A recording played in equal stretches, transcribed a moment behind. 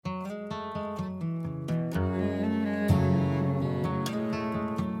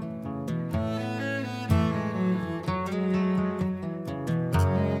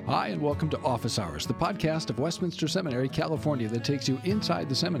and welcome to Office Hours, the podcast of Westminster Seminary, California, that takes you inside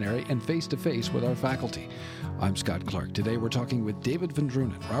the seminary and face-to-face with our faculty. I'm Scott Clark. Today we're talking with David Van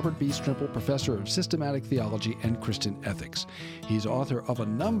Drunen, Robert B. Strimple Professor of Systematic Theology and Christian Ethics. He's author of a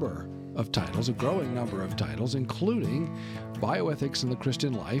number of titles, a growing number of titles, including Bioethics in the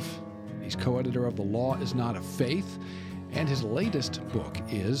Christian Life. He's co-editor of The Law is Not a Faith, and his latest book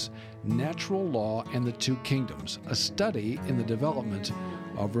is Natural Law and the Two Kingdoms, a study in the development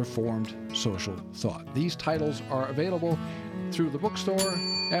of Reformed social thought. These titles are available through the bookstore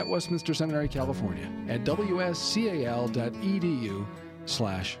at Westminster Seminary, California, at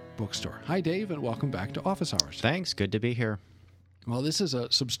wscal.edu/bookstore. Hi, Dave, and welcome back to Office Hours. Thanks. Good to be here. Well, this is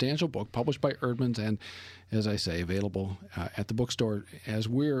a substantial book published by Eerdmans and, as I say, available at the bookstore. As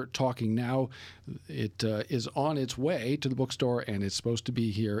we're talking now, it is on its way to the bookstore, and it's supposed to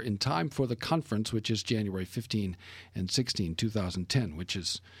be here in time for the conference, which is January 15 and 16, 2010, which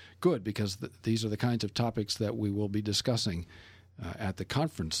is good because these are the kinds of topics that we will be discussing at the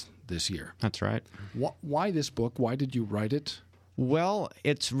conference this year. That's right. Why this book? Why did you write it? Well,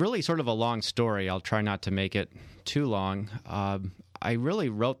 it's really sort of a long story. I'll try not to make it too long. I really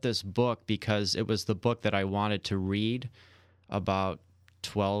wrote this book because it was the book that I wanted to read about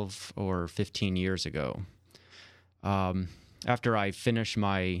 12 or 15 years ago. After I finished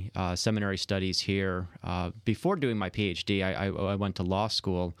my seminary studies here, before doing my PhD, I went to law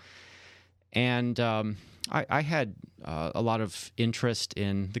school, and I had a lot of interest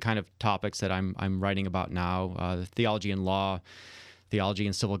in the kind of topics that I'm writing about now, theology and law, theology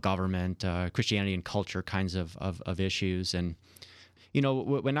and civil government, Christianity and culture kinds of issues. And, you know,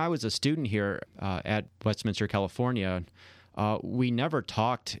 when I was a student here at Westminster, California, we never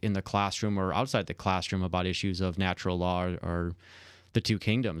talked in the classroom or outside the classroom about issues of natural law or the two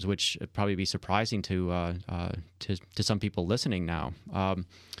kingdoms, which would probably be surprising to some people listening now.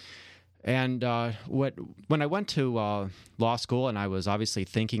 When I went to law school, and I was obviously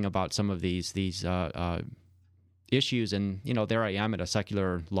thinking about some of these issues, and you know, there I am at a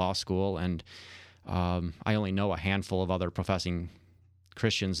secular law school, and I only know a handful of other professing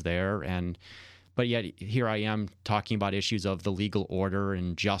Christians there, but yet here I am talking about issues of the legal order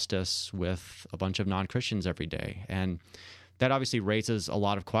and justice with a bunch of non-Christians every day, and that obviously raises a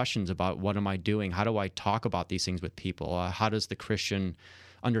lot of questions about what am I doing? How do I talk about these things with people? How does the Christian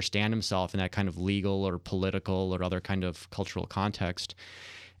understand himself in that kind of legal or political or other kind of cultural context?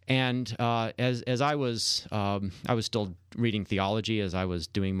 And as I was still reading theology as I was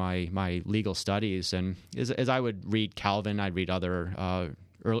doing my legal studies, and as I would read Calvin, I'd read other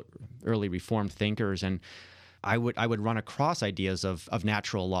early Reformed thinkers, and I would run across ideas of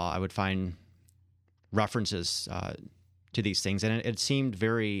natural law. I would find references to these things, and it seemed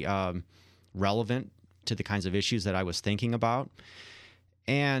very relevant to the kinds of issues that I was thinking about.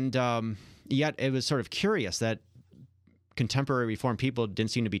 And yet it was sort of curious that contemporary Reformed people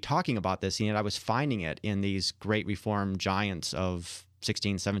didn't seem to be talking about this, and yet I was finding it in these great Reformed giants of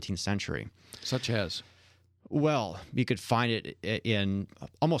 16th, 17th century. Such as? Well, you could find it in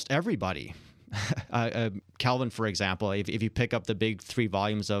almost everybody. Calvin, for example, if you pick up the big 3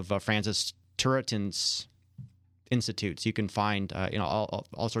 volumes of Francis Turretin's Institutes, you can find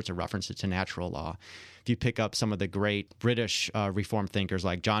all sorts of references to natural law. If you pick up some of the great British Reformed thinkers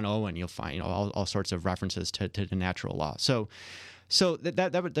like John Owen, you'll find all sorts of references to natural law. So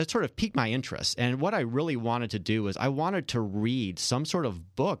that sort of piqued my interest. And what I really wanted to do is I wanted to read some sort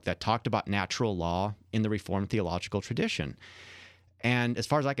of book that talked about natural law in the Reformed theological tradition. And as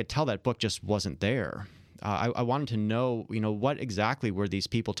far as I could tell, that book just wasn't there. I wanted to know, what exactly were these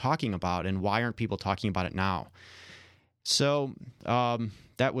people talking about, and why aren't people talking about it now? So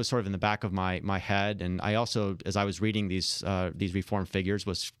that was sort of in the back of my head, and I also, as I was reading these Reformed figures,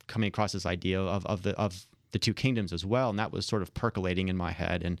 was coming across this idea of the two kingdoms as well, and that was sort of percolating in my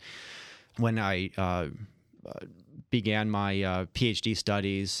head. And when I began my PhD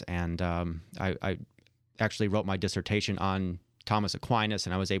studies, and I actually wrote my dissertation on Thomas Aquinas,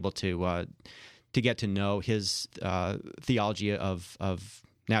 and I was able to get to know his theology of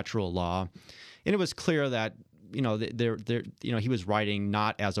natural law, and it was clear that he was writing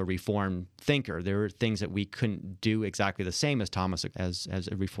not as a Reformed thinker. There were things that we couldn't do exactly the same as Thomas as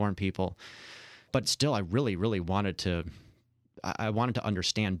a Reformed people, but still, I really, really wanted to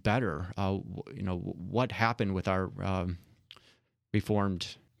understand better, what happened with our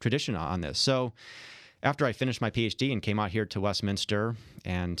Reformed tradition on this. So, after I finished my PhD and came out here to Westminster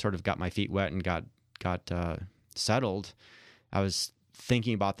and sort of got my feet wet and got settled, I was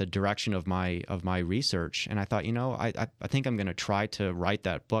thinking about the direction of my research, and I thought, I think I'm going to try to write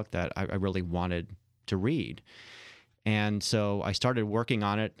that book that I really wanted to read. And so I started working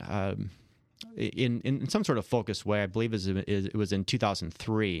on it in some sort of focused way. I believe it was in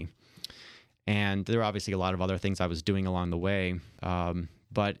 2003. And there were obviously a lot of other things I was doing along the way.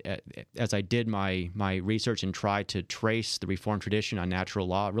 But as I did my research and tried to trace the Reformed tradition on natural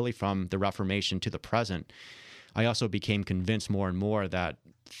law, really from the Reformation to the present, I also became convinced more and more that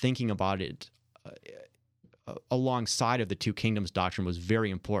thinking about it alongside of the two kingdoms doctrine was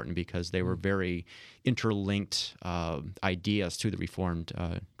very important, because they were very interlinked ideas to the Reformed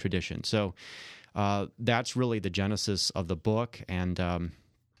tradition. So that's really the genesis of the book, and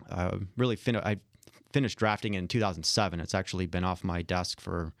I finished drafting it in 2007. It's actually been off my desk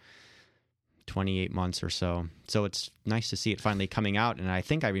for 28 months or so. So it's nice to see it finally coming out, and I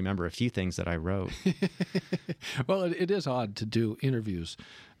think I remember a few things that I wrote. Well, it is odd to do interviews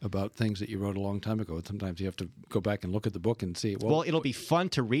about things that you wrote a long time ago. Sometimes you have to go back and look at the book and see. Well, it'll be fun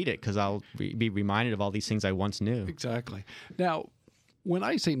to read it, because I'll be reminded of all these things I once knew. Exactly. Now, when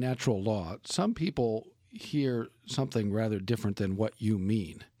I say natural law, some people hear something rather different than what you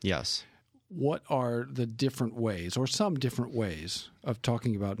mean. Yes. What are the different ways, or some different ways, of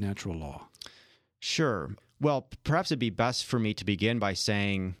talking about natural law? Sure. Well, perhaps it'd be best for me to begin by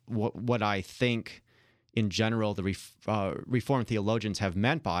saying what I think, in general, the Reformed theologians have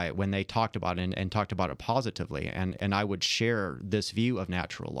meant by it when they talked about it and talked about it positively. And I would share this view of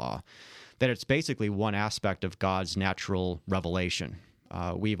natural law, that it's basically one aspect of God's natural revelation.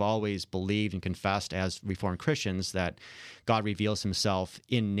 We've always believed and confessed as Reformed Christians that God reveals himself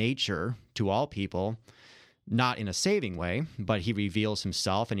in nature to all people, not in a saving way, but he reveals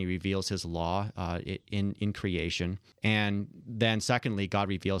himself and he reveals his law in creation. And then secondly, God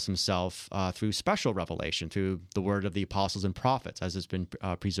reveals himself through special revelation, through the word of the apostles and prophets, as has been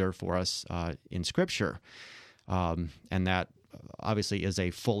preserved for us in Scripture. And that obviously is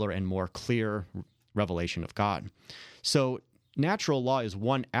a fuller and more clear revelation of God. So natural law is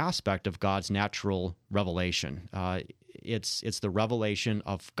one aspect of God's natural revelation. It's the revelation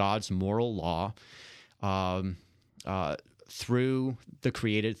of God's moral law through the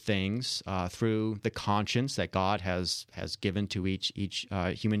created things, through the conscience that God has given to each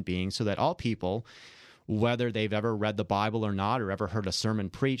human being, so that all people, whether they've ever read the Bible or not, or ever heard a sermon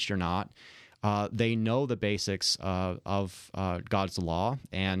preached or not, they know the basics of God's law,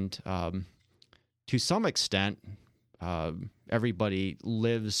 and to some extent, everybody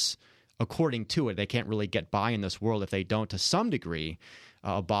lives according to it. They can't really get by in this world if they don't, to some degree,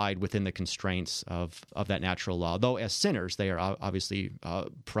 abide within the constraints of that natural law. Though as sinners, they are obviously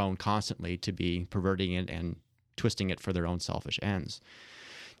prone constantly to be perverting it and twisting it for their own selfish ends.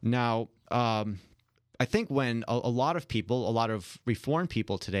 Now, I think when a lot of people, a lot of Reformed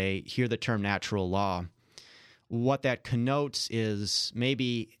people today, hear the term natural law, what that connotes is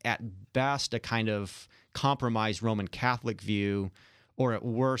maybe at best a kind of compromised Roman Catholic view, or at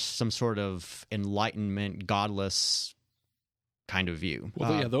worst some sort of Enlightenment, godless kind of view.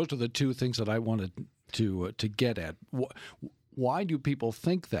 Well, yeah, those are the two things that I wanted to get at. Why do people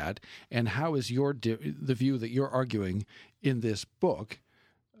think that, and how is the view that you're arguing in this book,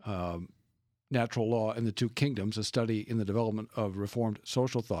 Natural Law and the Two Kingdoms, a study in the development of Reformed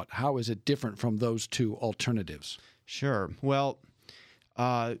social thought, how is it different from those two alternatives? Sure. Well,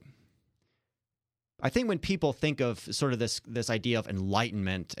 I think when people think of sort of this idea of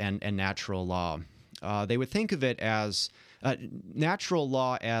enlightenment and natural law, they would think of it as natural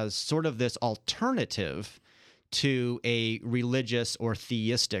law as sort of this alternative to a religious or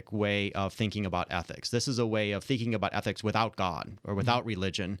theistic way of thinking about ethics. This is a way of thinking about ethics without God or without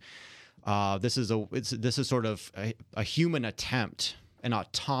religion. This is sort of a human attempt, an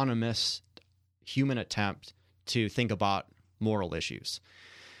autonomous human attempt to think about moral issues.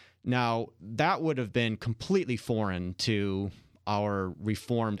 Now, that would have been completely foreign to our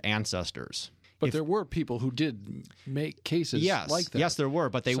Reformed ancestors. But there were people who did make cases like that. Yes, there were,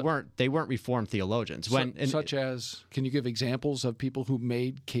 but they weren't Reformed theologians. Such as, can you give examples of people who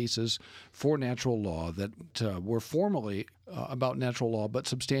made cases for natural law that were formally about natural law, but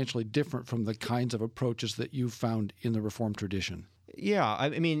substantially different from the kinds of approaches that you found in the Reformed tradition? Yeah, I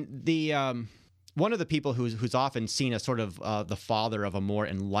mean, the one of the people who's often seen as sort of the father of a more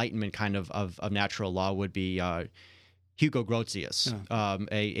Enlightenment kind of natural law would be Hugo Grotius,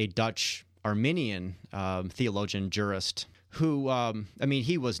 a Dutch Arminian theologian, jurist, who,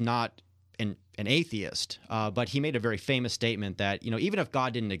 he was not an atheist, but he made a very famous statement that, even if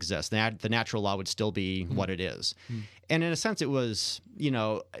God didn't exist, the natural law would still be what it is. And in a sense, it was,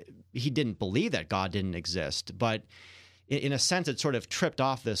 he didn't believe that God didn't exist, but in a sense, it sort of tripped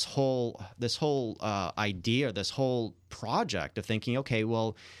off this whole idea, this whole project of thinking, okay,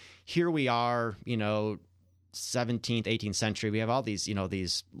 well, here we are, 17th, 18th century, we have all these,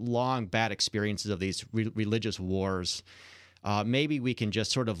 these long bad experiences of these religious wars. Maybe we can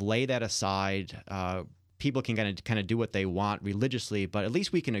just sort of lay that aside. People can kind of do what they want religiously, but at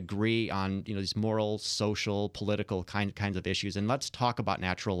least we can agree on these moral, social, political kinds of issues. And let's talk about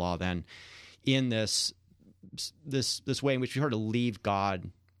natural law then in this way in which we sort of leave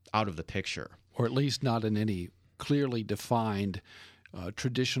God out of the picture, or at least not in any clearly defined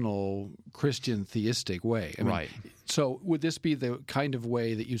traditional Christian theistic way. I mean, right. So would this be the kind of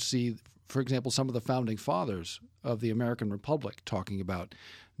way that you see, for example, some of the founding fathers of the American Republic talking about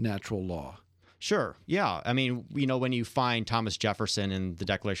natural law? Sure. Yeah. I mean, when you find Thomas Jefferson in the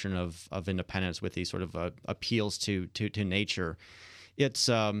Declaration of Independence with these sort of appeals to nature, it's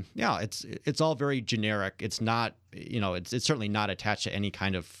all very generic. It's not, it's certainly not attached to any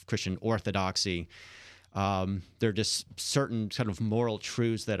kind of Christian orthodoxy. They're just certain kind of moral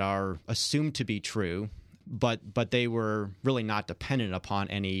truths that are assumed to be true, but they were really not dependent upon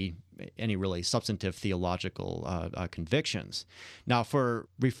any really substantive theological convictions. Now, for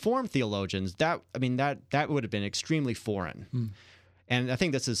Reformed theologians, that would have been extremely foreign. And I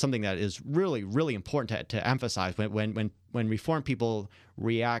think this is something that is really, really important to emphasize when Reformed people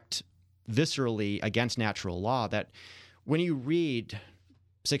react viscerally against natural law, that when you read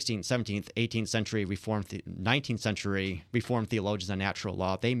 16th, 17th, 18th century 19th century Reformed theologians on natural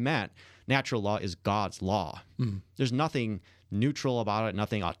law, they meant natural law is God's law. There's nothing neutral about it,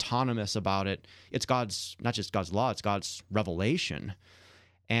 nothing autonomous about it. It's not just God's law, it's God's revelation.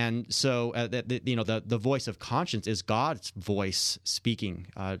 And so, the voice of conscience is God's voice speaking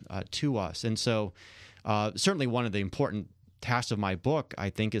to us. And so, certainly one of the important tasks of my book, I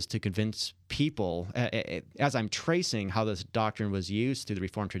think, is to convince people, as I'm tracing how this doctrine was used through the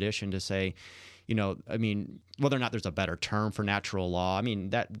Reformed tradition, to say, whether or not there's a better term for natural law.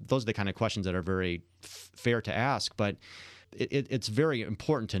 Those are the kind of questions that are very fair to ask. But it's very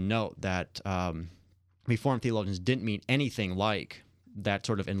important to note that Reformed theologians didn't mean anything like that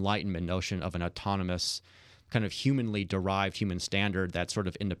sort of Enlightenment notion of an autonomous, kind of humanly derived human standard that's sort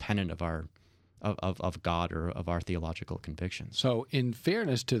of independent of our of God or of our theological convictions. So in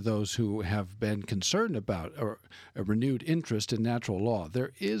fairness to those who have been concerned about a renewed interest in natural law, there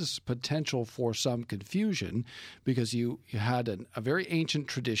is potential for some confusion because you had a very ancient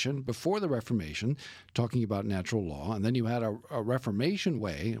tradition before the Reformation talking about natural law, and then you had a Reformation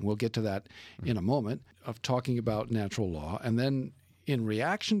way, and we'll get to that in a moment, of talking about natural law, and then in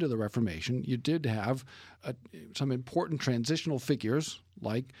reaction to the Reformation, you did have some important transitional figures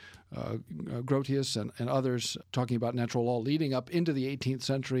like Grotius and others talking about natural law leading up into the 18th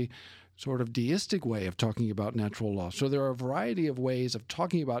century sort of deistic way of talking about natural law. So there are a variety of ways of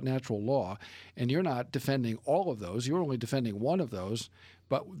talking about natural law, and you're not defending all of those. You're only defending one of those,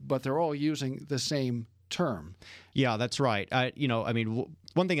 but they're all using the same term. Yeah, that's right.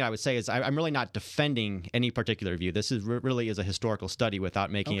 One thing I would say is I'm really not defending any particular view. This is really is a historical study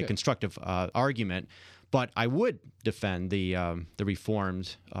without making a constructive argument. But I would defend the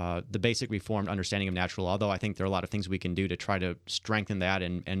Reformed, the basic Reformed understanding of natural law, although I think there are a lot of things we can do to try to strengthen that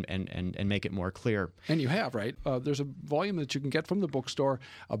and make it more clear. And you have, right? There's a volume that you can get from the bookstore,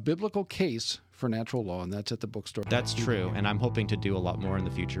 A Biblical Case for Natural Law, and that's at the bookstore. That's true, and I'm hoping to do a lot more in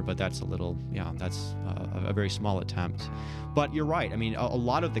the future, but that's that's a very small attempt. But you're right. A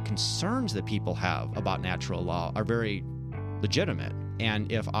lot of the concerns that people have about natural law are very legitimate.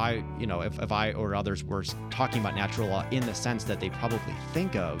 And if I or others were talking about natural law in the sense that they probably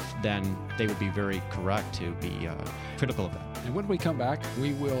think of, then they would be very correct to be critical of it. And when we come back,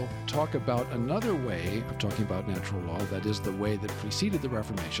 we will talk about another way of talking about natural law, that is the way that preceded the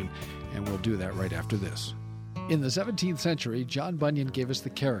Reformation, and we'll do that right after this. In the 17th century, John Bunyan gave us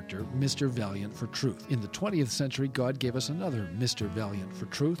the character Mr. Valiant for Truth. In the 20th century, God gave us another Mr. Valiant for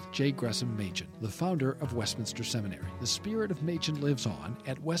Truth, J. Gresham Machen, the founder of Westminster Seminary. The spirit of Machen lives on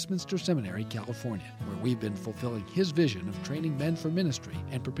at Westminster Seminary, California, where we've been fulfilling his vision of training men for ministry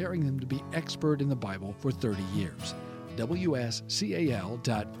and preparing them to be expert in the Bible for 30 years.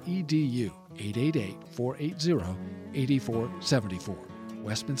 WSCAL.edu, 888-480-8474.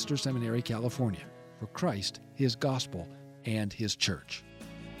 Westminster Seminary, California. For Christ, His gospel, and His church.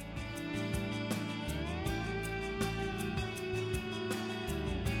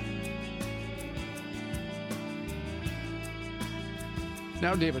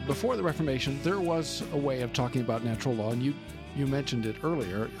 Now, David, before the Reformation, there was a way of talking about natural law, and you mentioned it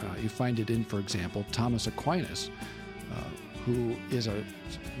earlier. You find it in, for example, Thomas Aquinas, who is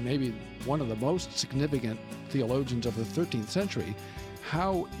maybe one of the most significant theologians of the 13th century.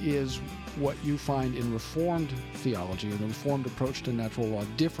 how is what you find in Reformed theology and the Reformed approach to natural law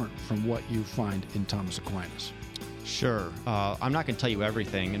different from what you find in Thomas Aquinas? Sure. I'm not going to tell you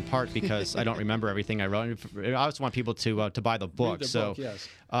everything, in part because I don't remember everything I wrote. I also want people to buy the book. Read the book, yes.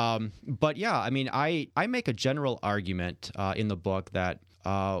 But yeah, I mean, I make a general argument in the book that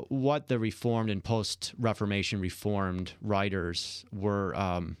what the Reformed and post-Reformation Reformed writers were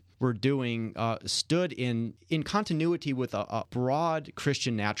doing stood in continuity with a broad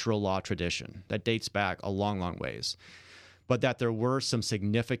Christian natural law tradition that dates back a long, long ways, but that there were some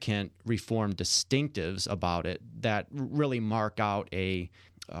significant Reformed distinctives about it that really mark out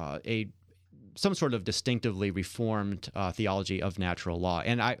some sort of distinctively Reformed theology of natural law.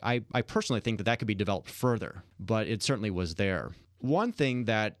 And I personally think that could be developed further, but it certainly was there. One thing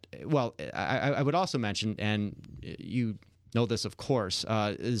that, well, I would also mention, and you know this, of course,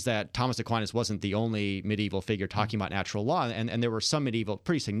 is that Thomas Aquinas wasn't the only medieval figure talking about natural law, and there were some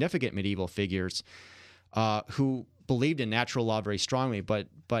pretty significant medieval figures who believed in natural law very strongly, but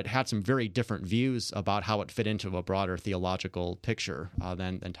had some very different views about how it fit into a broader theological picture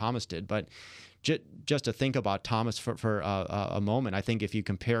than Thomas did. But just to think about Thomas for a moment, I think if you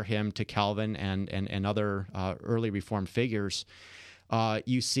compare him to Calvin and other early Reformed figures,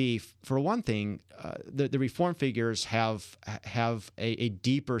 you see, for one thing, the Reformed figures have a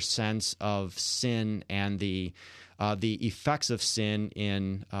deeper sense of sin and the effects of sin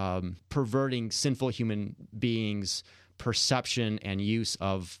in perverting sinful human beings' perception and use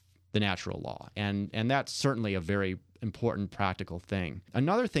of the natural law, and that's certainly a very important practical thing.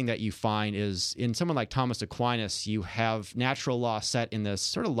 Another thing that you find is in someone like Thomas Aquinas, you have natural law set in this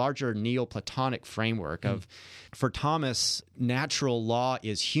sort of larger Neoplatonic framework of, for Thomas, natural law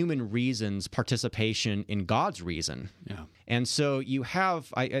is human reason's participation in God's reason. Yeah. And so you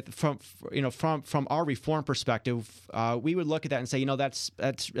have, from our Reformed perspective, we would look at that and say,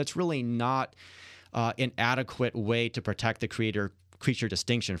 that's really not an adequate way to protect the creature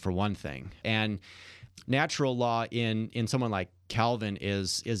distinction, for one thing. And natural law in someone like Calvin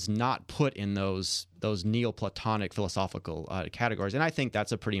is not put in those Neoplatonic philosophical categories, and I think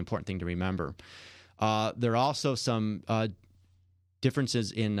that's a pretty important thing to remember. There are also some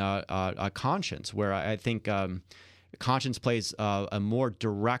differences in conscience, where I think conscience plays a more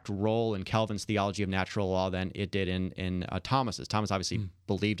direct role in Calvin's theology of natural law than it did in Thomas's. Thomas obviously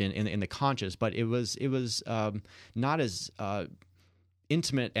believed in the conscience, but it was not as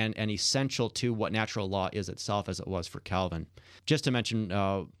intimate and essential to what natural law is itself as it was for Calvin. Just to mention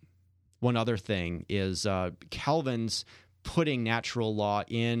one other thing is Calvin's putting natural law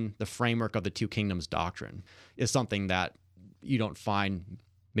in the framework of the two kingdoms doctrine is something that you don't find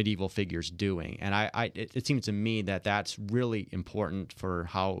medieval figures doing. And it seems to me that that's really important for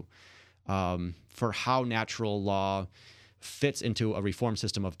how natural law fits into a Reformed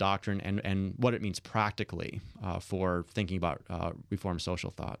system of doctrine and what it means practically for thinking about Reformed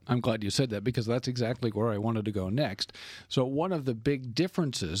social thought. I'm glad you said that, because that's exactly where I wanted to go next. So one of the big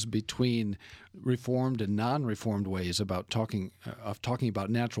differences between Reformed and non-Reformed ways of talking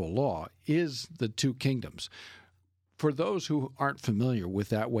about natural law is the two kingdoms. For those who aren't familiar with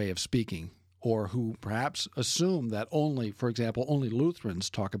that way of speaking, or who perhaps assume that for example, only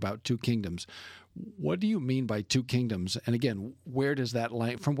Lutherans talk about two kingdoms, what do you mean by two kingdoms? And again, where does that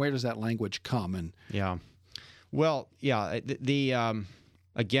language come? And yeah, well, yeah.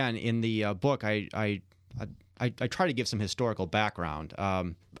 Again, in the book, I try to give some historical background.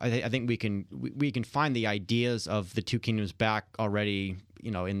 I think we can find the ideas of the two kingdoms back already,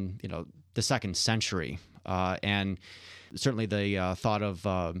 in the 2nd century, and certainly the thought of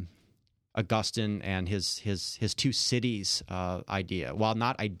Augustine and his two cities idea, while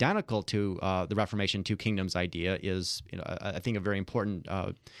not identical to the Reformation two kingdoms idea, is I think a very important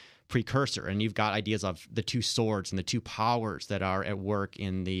precursor. And you've got ideas of the two swords and the two powers that are at work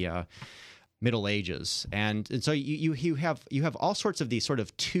in the Middle Ages, and so you have all sorts of these sort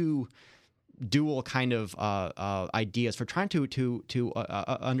of two dual kind of ideas for trying to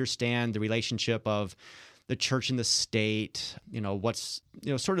understand the relationship of the church and the state, what's,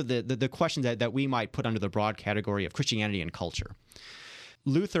 sort of the questions that we might put under the broad category of Christianity and culture.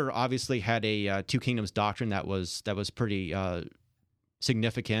 Luther obviously had a two kingdoms doctrine that was pretty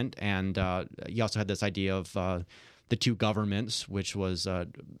significant, and he also had this idea of the two governments, which was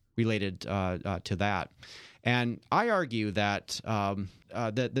related to that. And I argue that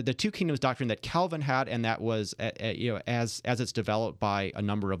the two kingdoms doctrine that Calvin had, and that was as it's developed by a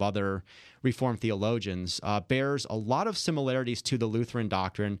number of other Reformed theologians, bears a lot of similarities to the Lutheran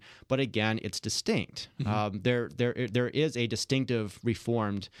doctrine, but again, it's distinct. Mm-hmm. There is a distinctive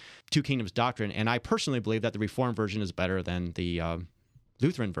Reformed two kingdoms doctrine, and I personally believe that the Reformed version is better than the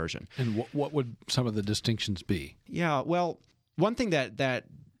Lutheran version. And what would some of the distinctions be? Yeah, well, one thing that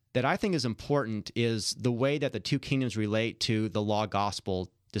I think is important is the way that the two kingdoms relate to the law-gospel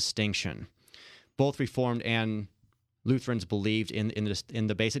distinction. Both Reformed and Lutherans believed in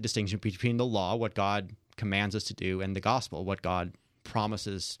the basic distinction between the law, what God commands us to do, and the gospel, what God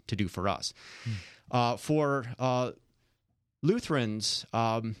promises to do for us. For Lutherans,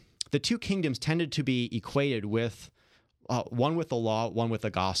 the two kingdoms tended to be equated with one with the law, one with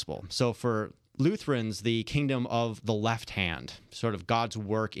the gospel. So for Lutherans, the kingdom of the left hand, sort of God's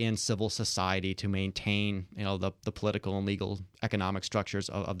work in civil society to maintain, the political and legal economic structures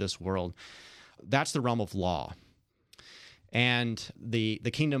of this world, that's the realm of law. And the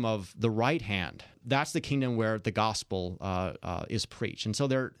kingdom of the right hand, that's the kingdom where the gospel is preached. And so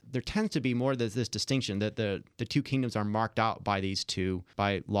there tends to be more of this distinction that the two kingdoms are marked out by these two,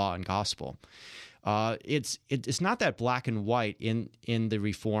 by law and gospel. It's not that black and white in the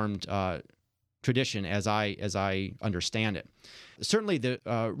Reformed tradition as I understand it. Certainly,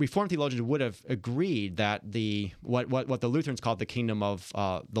 the Reformed theologians would have agreed that what the Lutherans called the kingdom of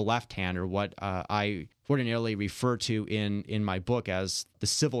the left hand, or what I ordinarily refer to in my book as the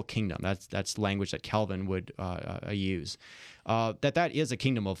civil kingdom. That's language that Calvin would use. That is a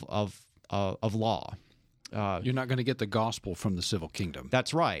kingdom of law. You're not going to get the gospel from the civil kingdom.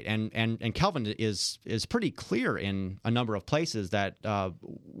 That's right, and Calvin is pretty clear in a number of places that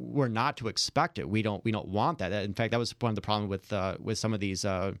we're not to expect it. We don't want that. In fact, that was one of the problem with some of these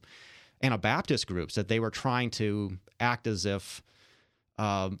Anabaptist groups, that they were trying to act as if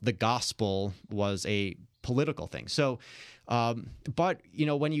the gospel was a political thing. So, but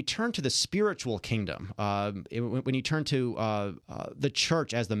when you turn to the spiritual kingdom, when you turn to the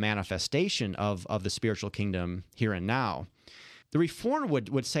church as the manifestation of the spiritual kingdom here and now, the Reformed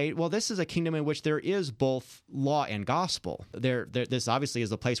would say, well, this is a kingdom in which there is both law and gospel. This obviously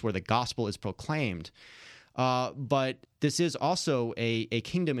is a place where the gospel is proclaimed, but this is also a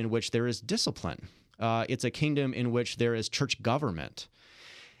kingdom in which there is discipline. It's a kingdom in which there is church government,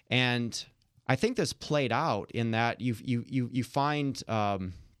 and I think this played out in that you find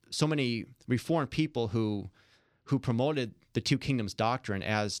so many Reformed people who promoted the two kingdoms doctrine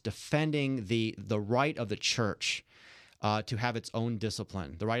as defending the right of the church to have its own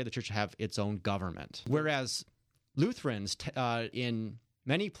discipline, the right of the church to have its own government. Whereas Lutherans in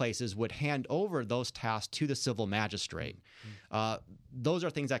many places would hand over those tasks to the civil magistrate. Those are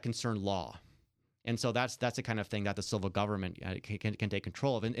things that concern law. And so that's the kind of thing that the civil government can take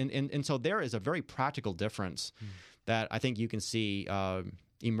control of. And so there is a very practical difference that I think you can see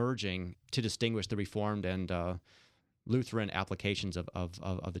emerging to distinguish the Reformed and Lutheran applications of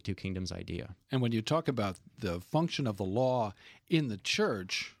the two kingdoms idea. And when you talk about the function of the law in the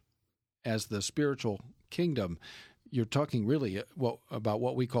church as the spiritual kingdom, you're talking really about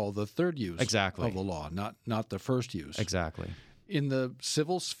what we call the third use exactly. of the law, not the first use. Exactly. In the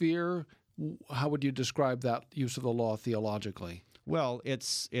civil sphere, how would you describe that use of the law theologically? Well,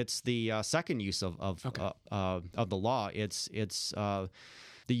 it's the second use of the law. It's the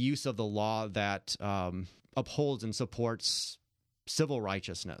use of the law that upholds and supports civil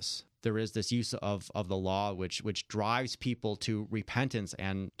righteousness. There is this use of the law which drives people to repentance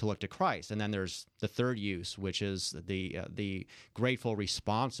and to look to Christ. And then there's the third use, which is the grateful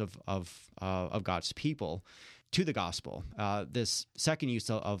response of God's people to the gospel. This second use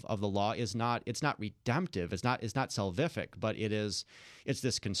of the law it's not redemptive. It's not salvific, but it's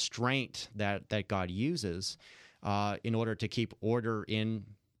this constraint that God uses in order to keep order in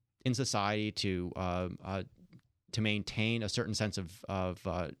society, to maintain a certain sense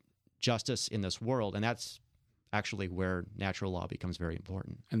of justice in this world, and that's actually where natural law becomes very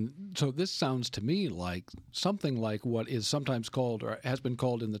important. And so this sounds to me like something like what is sometimes called, or has been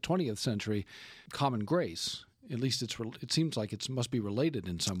called in the 20th century, common grace. At least it seems like it must be related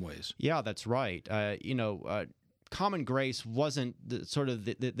in some ways. Yeah, that's right. Common grace wasn't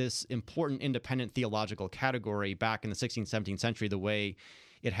this important independent theological category back in the 16th, 17th century the way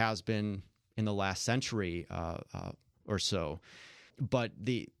it has been in the last century or so. But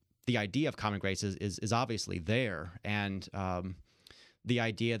the idea of common grace is obviously there, and the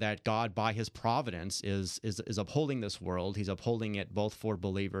idea that God, by his providence, is upholding this world. He's upholding it both for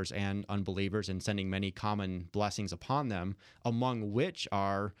believers and unbelievers and sending many common blessings upon them, among which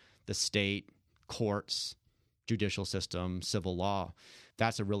are the state, courts, judicial system, civil law.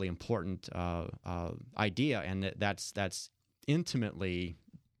 That's a really important idea, and that's intimately,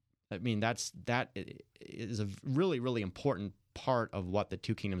 that is a really, really important part of what the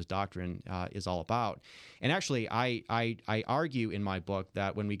two kingdoms doctrine is all about. And actually, I argue in my book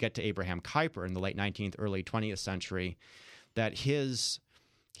that when we get to Abraham Kuyper in the late 19th, early 20th century, that his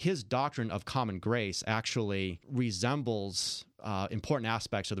his doctrine of common grace actually resembles important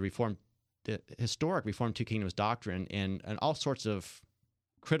aspects of the historic Reformed Two Kingdoms doctrine in all sorts of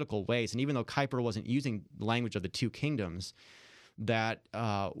critical ways. And even though Kuyper wasn't using the language of the two kingdoms, that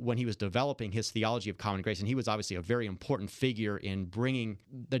when he was developing his theology of common grace, and he was obviously a very important figure in bringing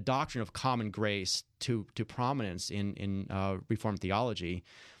the doctrine of common grace to prominence in Reformed theology,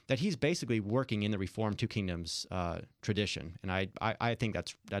 that he's basically working in the Reformed Two Kingdoms tradition. And I think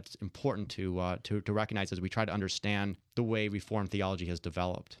that's important to recognize as we try to understand the way Reformed theology has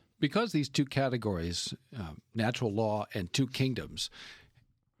developed. Because these two categories, natural law and two kingdoms,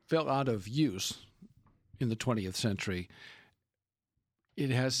 fell out of use in the 20th century, it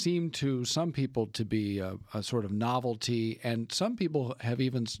has seemed to some people to be a sort of novelty, and some people have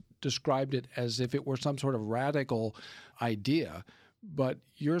even described it as if it were some sort of radical idea. But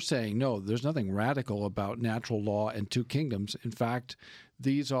you're saying, no, there's nothing radical about natural law and two kingdoms. In fact,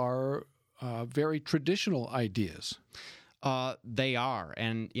 these are very traditional ideas. They are,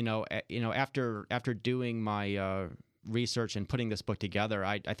 and after doing my research and putting this book together,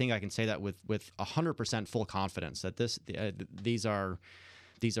 I think I can say that with 100% full confidence that these are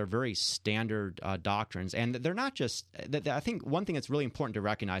very standard doctrines, and they're not just. I think one thing that's really important to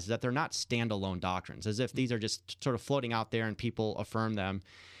recognize is that they're not standalone doctrines, as if these are just sort of floating out there and people affirm them,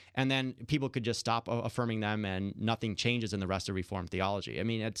 and then people could just stop affirming them and nothing changes in the rest of Reformed theology. I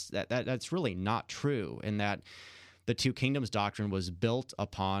mean, that's really not true. In that the Two Kingdoms doctrine was built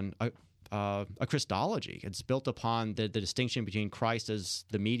upon a Christology. It's built upon the distinction between Christ as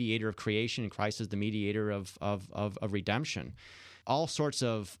the mediator of creation and Christ as the mediator of redemption. All sorts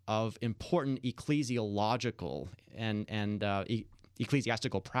of important ecclesiological and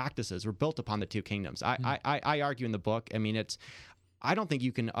ecclesiastical practices were built upon the two kingdoms. I argue in the book. I mean, I don't think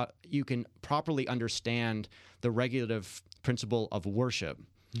you can properly understand the regulative principle of worship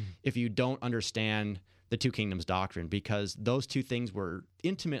if you don't understand the Two Kingdoms doctrine, because those two things were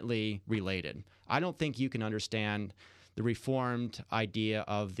intimately related. I don't think you can understand the Reformed idea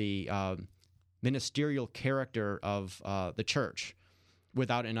of the ministerial character of the church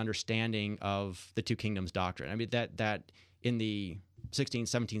without an understanding of the Two Kingdoms doctrine. I mean, that in the 16th,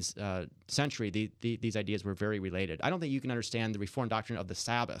 17th century, these ideas were very related. I don't think you can understand the Reformed doctrine of the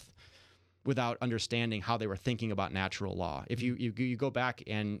Sabbath without understanding how they were thinking about natural law. If you go back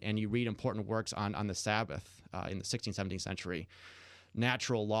and you read important works on the Sabbath in the 16th, 17th century,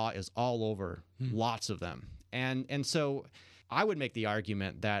 natural law is all over, lots of them. And so I would make the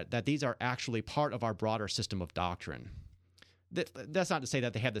argument that these are actually part of our broader system of doctrine. That's not to say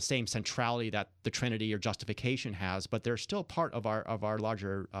that they have the same centrality that the Trinity or justification has, but they're still part of our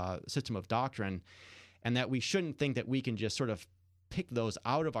larger system of doctrine, and that we shouldn't think that we can just sort of pick those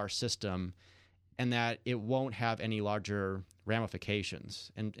out of our system and that it won't have any larger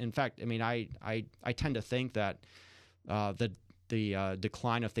ramifications. And in fact, I mean, I tend to think that the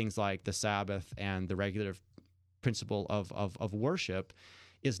decline of things like the Sabbath and the regulative principle of worship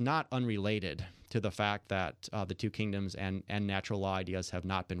is not unrelated to the fact that the two kingdoms and natural law ideas have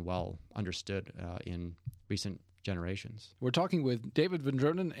not been well understood in recent generations. We're talking with David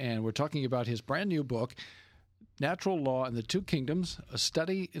Vendronen, and we're talking about his brand new book, Natural Law and the Two Kingdoms, a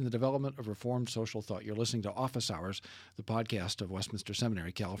study in the development of Reformed social thought. You're listening to Office Hours, the podcast of Westminster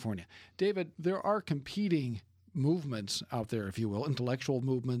Seminary, California. David, there are competing movements out there, if you will, intellectual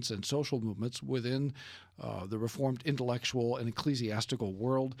movements and social movements within the Reformed intellectual and ecclesiastical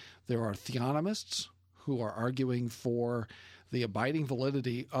world. There are theonomists who are arguing for the abiding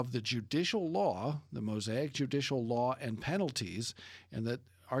validity of the judicial law, the Mosaic judicial law and penalties, and that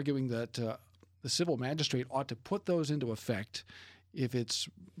arguing that the civil magistrate ought to put those into effect if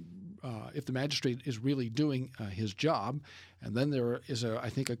the magistrate is really doing his job. And then there is, I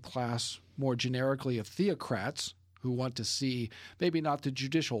think, a class more generically of theocrats who want to see maybe not the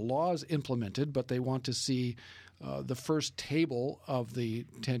judicial laws implemented, but they want to see the first table of the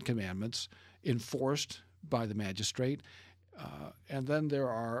Ten Commandments enforced by the magistrate. And then there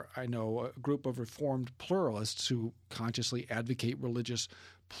are, I know, a group of Reformed pluralists who consciously advocate religious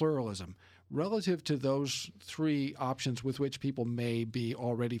pluralism. Relative to those three options with which people may be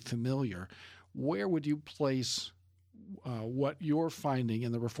already familiar, where would you place what you're finding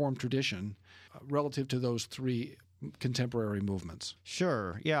in the Reformed tradition relative to those three contemporary movements?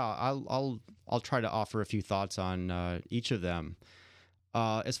 Sure. Yeah, I'll try to offer a few thoughts on each of them.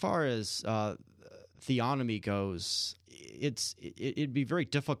 As far as theonomy goes, it'd be very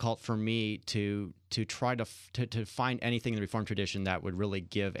difficult for me to try to find anything in the Reformed tradition that would really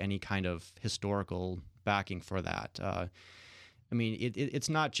give any kind of historical backing for that. I mean, it's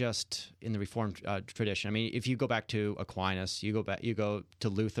not just in the Reformed tradition. I mean, if you go back to Aquinas, you go to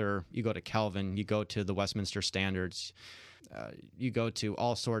Luther, you go to Calvin, you go to the Westminster Standards, you go to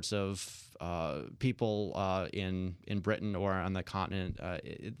all sorts of people in Britain or on the continent.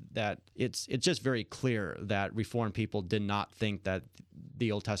 That it's just very clear that Reformed people did not think that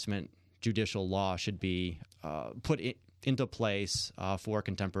the Old Testament judicial law should be put into place for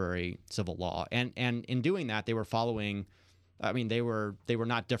contemporary civil law, and in doing that, they were following. I mean, they were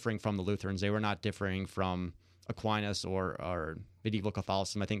not differing from the Lutherans. They were not differing from Aquinas or medieval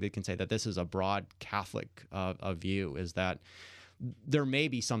Catholicism. I think they can say that this is a broad Catholic view, is that there may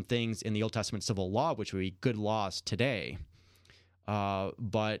be some things in the Old Testament civil law which would be good laws today,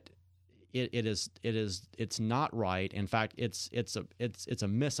 but it's not right. In fact, it's a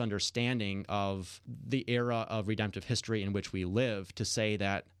misunderstanding of the era of redemptive history in which we live to say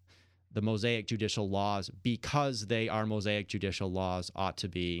that the Mosaic judicial laws, because they are Mosaic judicial laws, ought to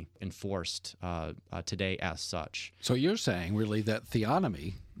be enforced today as such. So you're saying, really, that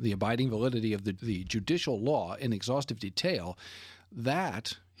theonomy, the abiding validity of the judicial law in exhaustive detail,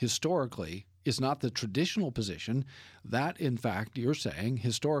 that historically is not the traditional position. That, in fact, you're saying,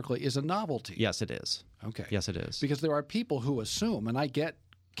 historically is a novelty. Yes, it is. Okay. Yes, it is. Because there are people who assume, and I get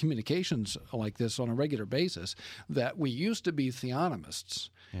communications like this on a regular basis, that we used to be theonomists,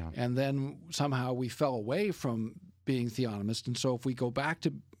 and then somehow we fell away from being theonomists. And so if we go back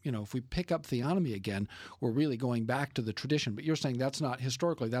to, if we pick up theonomy again, we're really going back to the tradition. But you're saying that's not,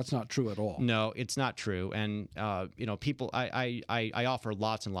 historically, that's not true at all. No, it's not true. And, people, I offer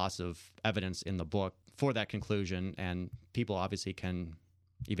lots and lots of evidence in the book for that conclusion, and people obviously can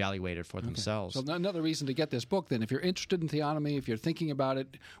evaluate it for themselves. So another reason to get this book, then, if you're interested in theonomy, if you're thinking about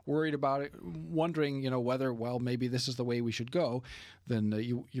it, worried about it, wondering, whether, maybe this is the way we should go, then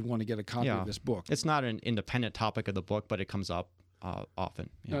you want to get a copy of this book. It's not an independent topic of the book, but it comes up often.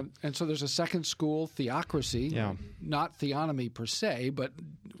 Yeah. And so there's a second school, theocracy, not theonomy per se, but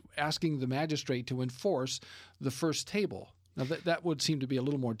asking the magistrate to enforce the first table. Now, that would seem to be a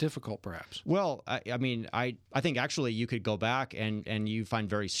little more difficult, perhaps. Well, I think actually you could go back and you find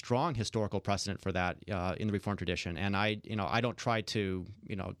very strong historical precedent for that in the Reformed tradition. And I don't try to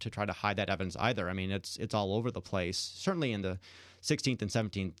hide that evidence either. I mean, it's all over the place. Certainly in the 16th and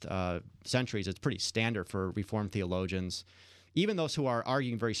 17th centuries, it's pretty standard for Reformed theologians, even those who are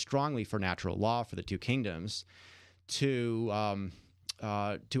arguing very strongly for natural law, for the two kingdoms, to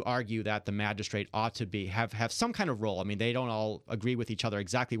argue that the magistrate ought to have some kind of role. I mean, they don't all agree with each other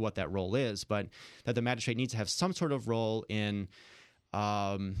exactly what that role is, but that the magistrate needs to have some sort of role in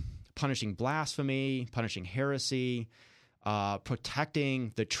punishing blasphemy, punishing heresy,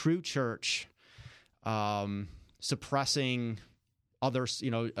 protecting the true church, suppressing others,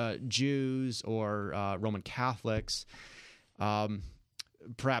 Jews or Roman Catholics,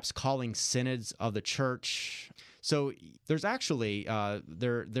 perhaps calling synods of the church. So there's actually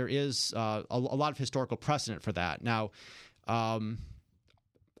there is a lot of historical precedent for that. Now, I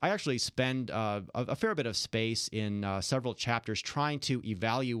actually spend a fair bit of space in several chapters trying to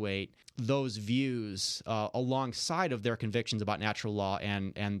evaluate those views alongside of their convictions about natural law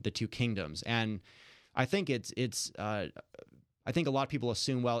and the two kingdoms. And I think I think a lot of people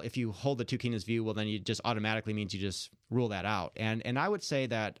assume, well, if you hold the two kingdoms view, well, then it just automatically means you just rule that out. And I would say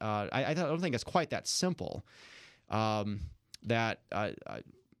that I don't think it's quite that simple. That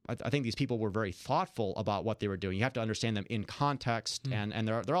I think these people were very thoughtful about what they were doing. You have to understand them in context, and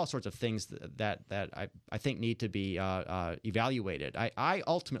there are all sorts of things that I think need to be evaluated. I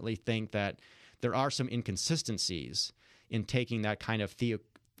ultimately think that there are some inconsistencies in taking that kind of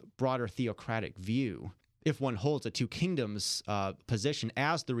broader theocratic view if one holds a two kingdoms position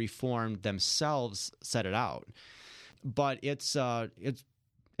as the Reformed themselves set it out. But it's a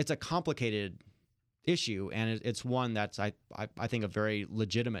complicated issue, and it's one that's I think a very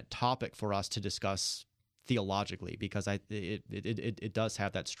legitimate topic for us to discuss theologically, because it does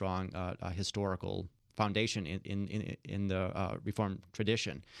have that strong historical foundation in the Reformed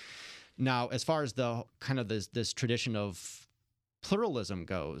tradition. Now, as far as the kind of this tradition of pluralism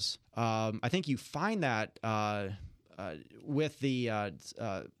goes, I think you find that with the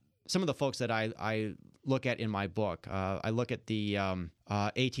some of the folks that I look at in my book. I look at the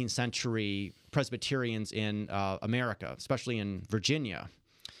 18th century Presbyterians in America, especially in Virginia.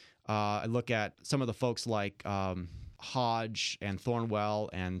 I look at some of the folks like Hodge and Thornwell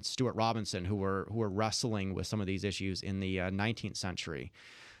and Stuart Robinson, who were wrestling with some of these issues in the 19th century,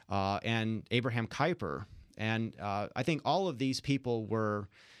 and Abraham Kuyper. And I think all of these people were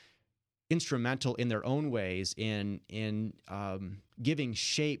instrumental in their own ways in giving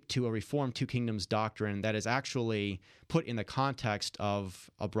shape to a Reformed Two Kingdoms doctrine that is actually put in the context of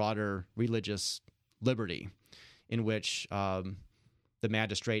a broader religious liberty, in which the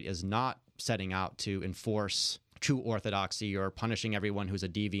magistrate is not setting out to enforce true orthodoxy or punishing everyone who's a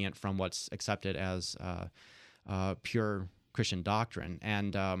deviant from what's accepted as pure Christian doctrine.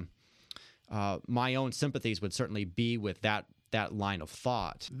 And my own sympathies would certainly be with that line of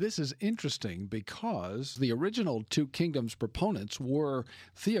thought. This is interesting because the original Two Kingdoms proponents were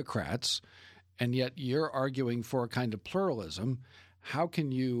theocrats, and yet you're arguing for a kind of pluralism. How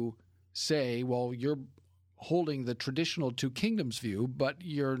can you say, well, you're holding the traditional Two Kingdoms view, but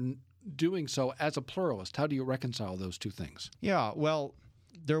you're doing so as a pluralist? How do you reconcile those two things? Yeah, well,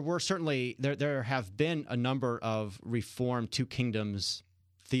 there have been a number of Reformed Two Kingdoms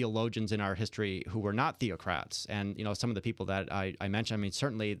theologians in our history who were not theocrats, and some of the people that I mentioned. I mean,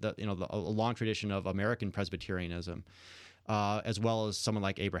 certainly a long tradition of American Presbyterianism, as well as someone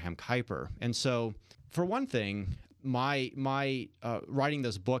like Abraham Kuyper. And so, for one thing, my writing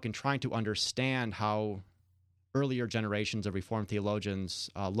this book and trying to understand how earlier generations of Reformed theologians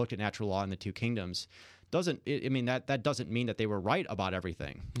looked at natural law in the Two Kingdoms doesn't mean that they were right about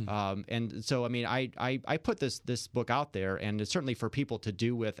everything. And so, I mean, I put this book out there, and it's certainly for people to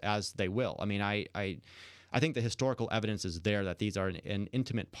do with as they will. I mean, I think the historical evidence is there that these are an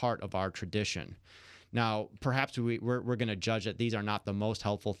intimate part of our tradition. Now, perhaps we're going to judge that these are not the most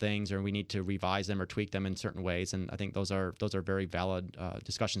helpful things, or we need to revise them or tweak them in certain ways. And I think those are very valid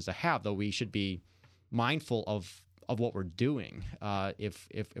discussions to have, though we should be mindful of what we're doing if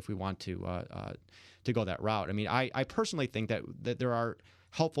we want to go that route. I mean, I personally think that there are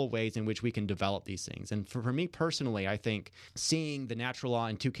helpful ways in which we can develop these things. And for me personally, I think seeing the natural law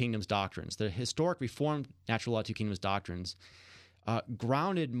and Two Kingdoms doctrines, the historic Reformed natural law Two Kingdoms doctrines,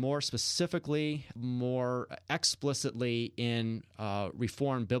 grounded more specifically, more explicitly in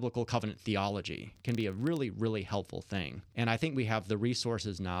Reformed biblical covenant theology can be a really, really helpful thing. And I think we have the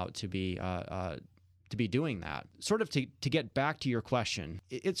resources now to be doing that. Sort of to get back to your question,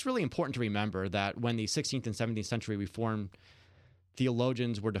 it's really important to remember that when the 16th and 17th century Reformed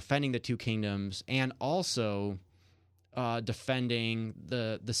theologians were defending the Two Kingdoms and also defending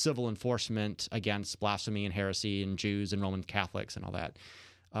the civil enforcement against blasphemy and heresy and Jews and Roman Catholics and all that,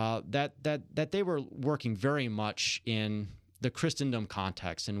 that they were working very much in the Christendom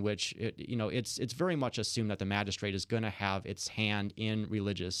context, in which it's very much assumed that the magistrate is going to have its hand in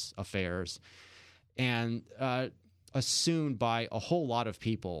religious affairs, and assumed by a whole lot of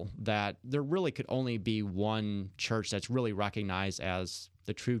people that there really could only be one church that's really recognized as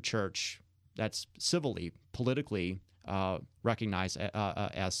the true church, that's civilly, politically recognized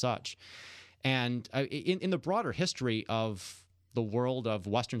as such. And in the broader history of the world of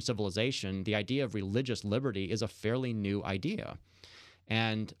Western civilization, the idea of religious liberty is a fairly new idea.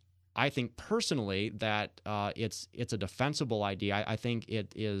 And I think personally that it's a defensible idea. I think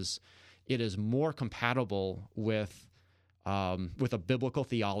it is more compatible with a biblical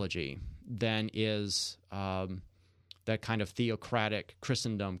theology than is that kind of theocratic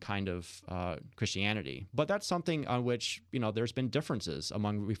Christendom kind of Christianity. But that's something on which there's been differences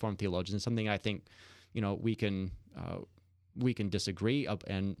among Reformed theologians. Something I think we can disagree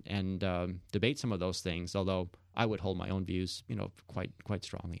and debate some of those things. Although I would hold my own views quite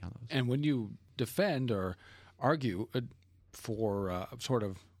strongly on those. And when you defend or argue for a sort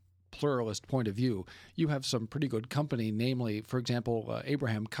of pluralist point of view, you have some pretty good company. Namely, for example,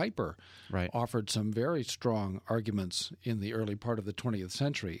 Abraham Kuyper offered some very strong arguments in the early part of the 20th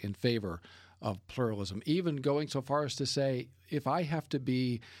century in favor of pluralism, even going so far as to say, if I have to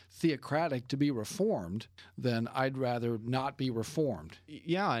be theocratic to be reformed, then I'd rather not be reformed.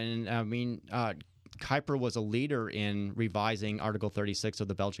 Yeah, and I mean, Kuyper was a leader in revising Article 36 of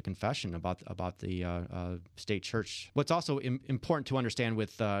the Belgic Confession about the state church. What's also important to understand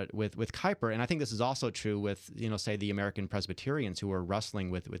with Kuyper, and I think this is also true with say the American Presbyterians who were wrestling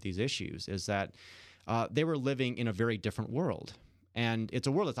with these issues, is that they were living in a very different world. And it's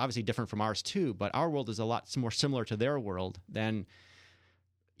a world that's obviously different from ours too, but our world is a lot more similar to their world than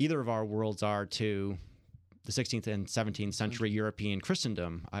either of our worlds are to the 16th and 17th century European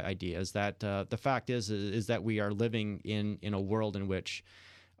Christendom ideas. That the fact is that we are living in a world in which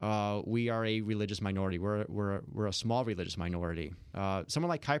we are a religious minority. We're a small religious minority. Someone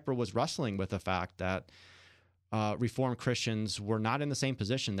like Kuyper was wrestling with the fact that Reformed Christians were not in the same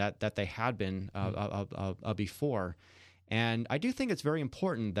position that they had been before. And I do think it's very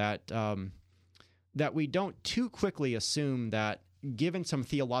important that that we don't too quickly assume that, given some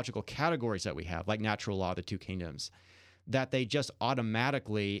theological categories that we have, like natural law, the Two Kingdoms, that they just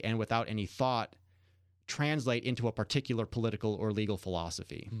automatically and without any thought translate into a particular political or legal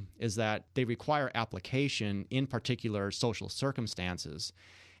philosophy, is that they require application in particular social circumstances.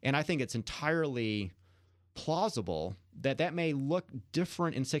 And I think it's entirely plausible that that may look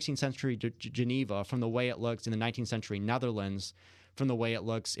different in 16th century Geneva from the way it looks in the 19th century Netherlands, from the way it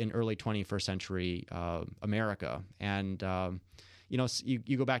looks in early 21st century America. And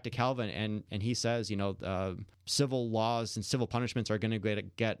you go back to Calvin, and he says, civil laws and civil punishments are going to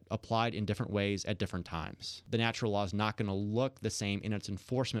get applied in different ways at different times. The natural law is not going to look the same in its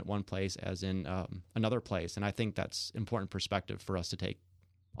enforcement one place as in another place. And I think that's important perspective for us to take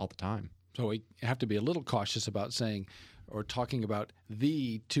all the time. So we have to be a little cautious about saying or talking about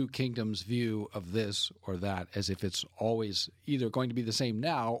the two kingdoms view of this or that as if it's always either going to be the same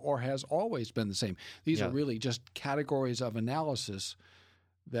now or has always been the same. These are really just categories of analysis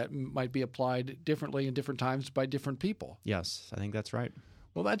that might be applied differently in different times by different people. Yes, I think that's right.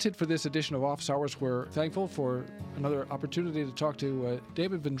 Well, that's it for this edition of Office Hours. We're thankful for another opportunity to talk to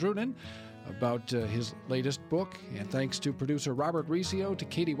David Van Drunen about his latest book. And thanks to producer Robert Riccio, to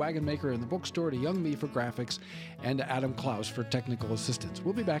Katie Wagonmaker in the bookstore, to Young Me for graphics, and to Adam Klaus for technical assistance.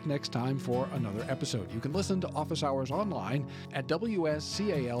 We'll be back next time for another episode. You can listen to Office Hours online at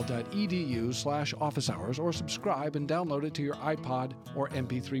wscal.edu/office hours or subscribe and download it to your iPod or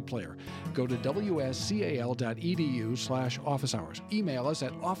MP3 player. Go to wscal.edu/office hours. Email us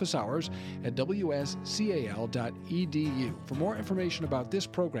at officehours@wscal.edu. For more information about this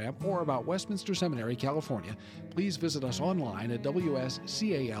program or about Westminster Seminary, California, please visit us online at wscal.edu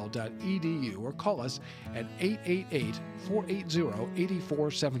or call us at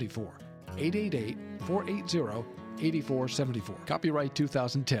 888-480-8474. 888-480-8474. Copyright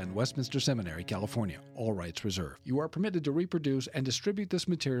 2010, Westminster Seminary, California. All rights reserved. You are permitted to reproduce and distribute this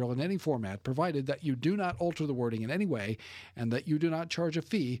material in any format, provided that you do not alter the wording in any way and that you do not charge a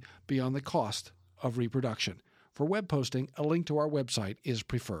fee beyond the cost of reproduction. For web posting, a link to our website is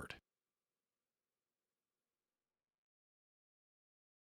preferred.